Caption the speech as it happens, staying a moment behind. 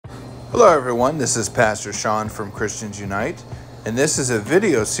Hello everyone, this is Pastor Sean from Christians Unite, and this is a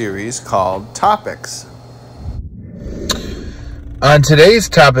video series called Topics. On today's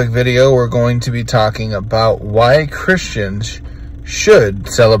topic video, we're going to be talking about why Christians should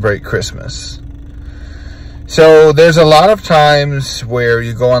celebrate Christmas. So there's a lot of times where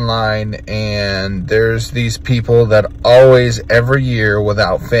you go online and there's these people that always, every year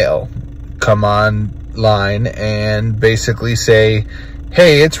without fail, come online and basically say,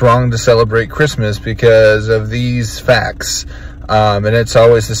 hey, it's wrong to celebrate Christmas because of these facts. And it's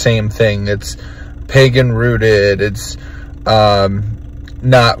always the same thing. It's pagan rooted. It's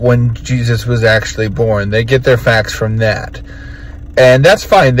not when Jesus was actually born. They get their facts from that. And that's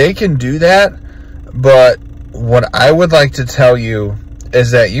fine. They can do that. But what I would like to tell you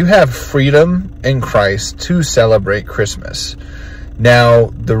is that you have freedom in Christ to celebrate Christmas. Now,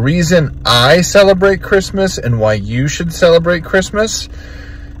 the reason I celebrate Christmas and why you should celebrate Christmas,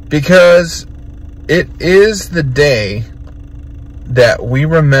 because it is the day that we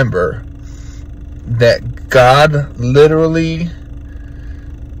remember that God literally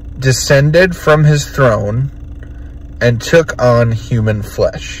descended from his throne and took on human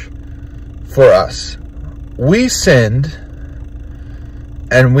flesh for us. We sinned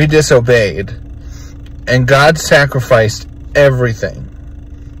and we disobeyed, and God sacrificed everything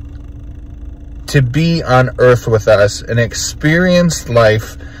to be on earth with us and experience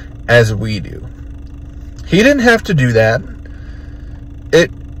life as we do. He didn't have to do that.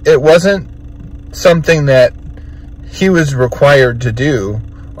 It wasn't something that he was required to do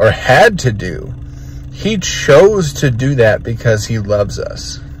or had to do. He chose to do that because he loves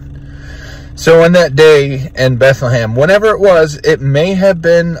us. So on that day in Bethlehem, whenever it was, it may have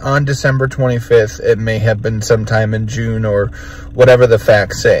been on December 25th. It may have been sometime in June or whatever the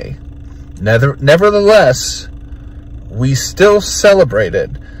facts say. Nevertheless, we still celebrate it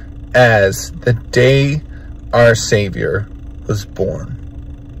as the day our Savior was born.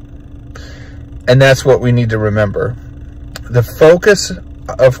 And that's what we need to remember. The focus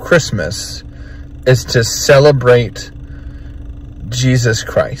of Christmas is to celebrate Jesus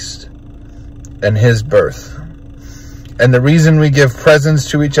Christ and his birth. And the reason we give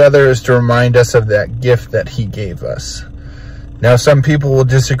presents to each other is to remind us of that gift that he gave us. Now, some people will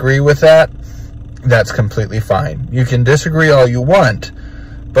disagree with that. That's completely fine. You can disagree all you want,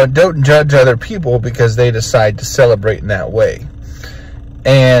 but don't judge other people because they decide to celebrate in that way.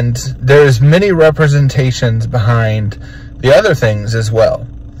 And there's many representations behind the other things as well.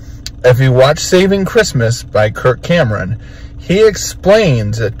 If you watch Saving Christmas by Kirk Cameron, he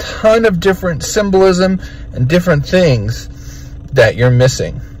explains a ton of different symbolism and different things that you're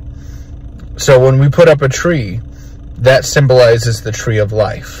missing. So when we put up a tree, that symbolizes the tree of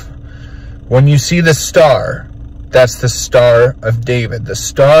life. When you see the star, that's the Star of David, the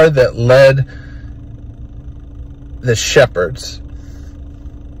star that led the shepherds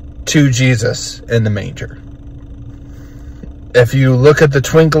to Jesus in the manger. If you look at the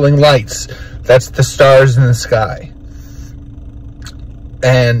twinkling lights, that's the stars in the sky.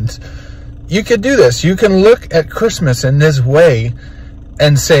 And you could do this. You can look at Christmas in this way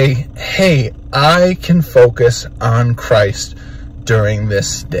and say, hey, I can focus on Christ during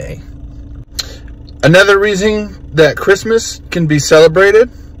this day. Another reason that Christmas can be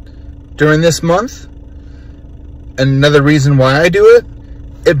celebrated during this month, and another reason why I do it,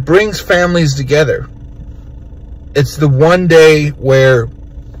 it brings families together. It's the one day where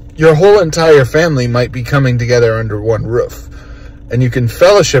your whole entire family might be coming together under one roof. And you can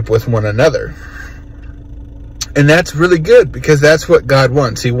fellowship with one another. And that's really good because that's what God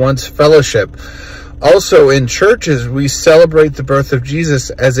wants. He wants fellowship. Also, in churches, we celebrate the birth of Jesus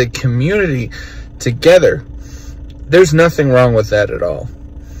as a community together. There's nothing wrong with that at all.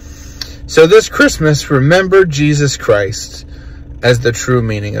 So this Christmas, remember Jesus Christ as the true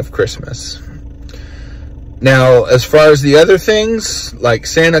meaning of Christmas. Now, as far as the other things, like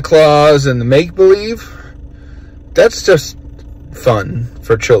Santa Claus and the make-believe, that's just fun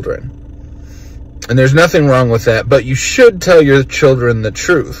for children. And there's nothing wrong with that, but you should tell your children the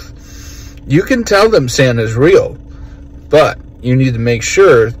truth. You can tell them Santa's real, but you need to make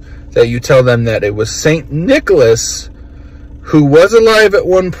sure that you tell them that it was St. Nicholas who was alive at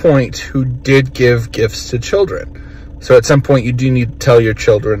one point who did give gifts to children. So at some point you do need to tell your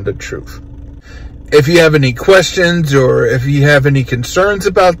children the truth. If you have any questions or if you have any concerns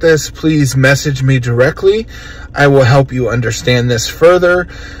about this, please message me directly. I will help you understand this further.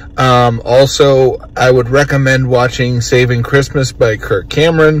 Also, I would recommend watching Saving Christmas by Kirk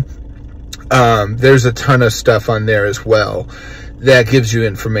Cameron. There's a ton of stuff on there as well that gives you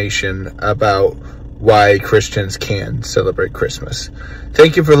information about why Christians can celebrate Christmas.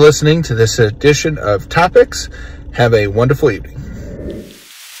 Thank you for listening to this edition of Topics. Have a wonderful evening.